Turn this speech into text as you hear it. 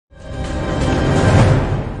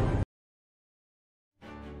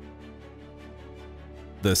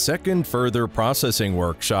The second further processing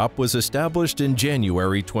workshop was established in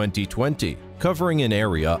January 2020, covering an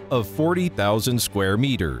area of 40,000 square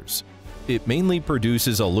meters. It mainly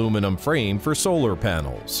produces aluminum frame for solar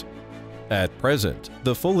panels. At present,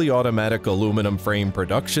 the fully automatic aluminum frame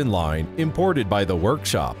production line imported by the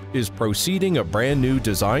workshop is proceeding a brand new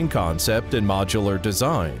design concept and modular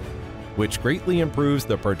design, which greatly improves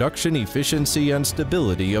the production efficiency and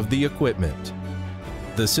stability of the equipment.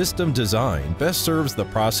 The system design best serves the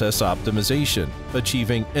process optimization,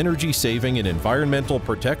 achieving energy saving and environmental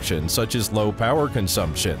protection such as low power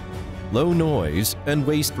consumption, low noise, and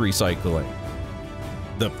waste recycling.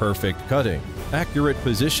 The perfect cutting, accurate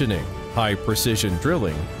positioning, high precision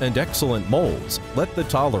drilling, and excellent molds let the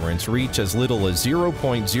tolerance reach as little as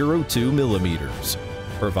 0.02 millimeters,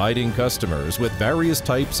 providing customers with various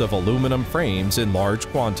types of aluminum frames in large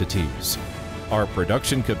quantities. Our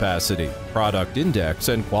production capacity, product index,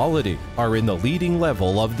 and quality are in the leading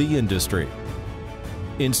level of the industry.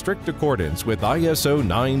 In strict accordance with ISO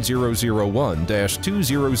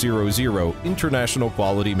 9001-2000 International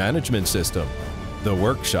Quality Management System, the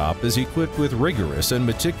workshop is equipped with rigorous and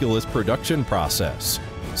meticulous production process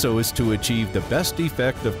so as to achieve the best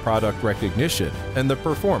effect of product recognition and the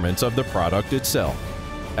performance of the product itself.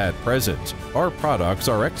 At present, our products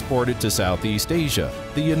are exported to Southeast Asia,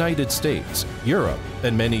 the United States, Europe,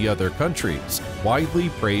 and many other countries, widely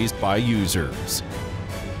praised by users.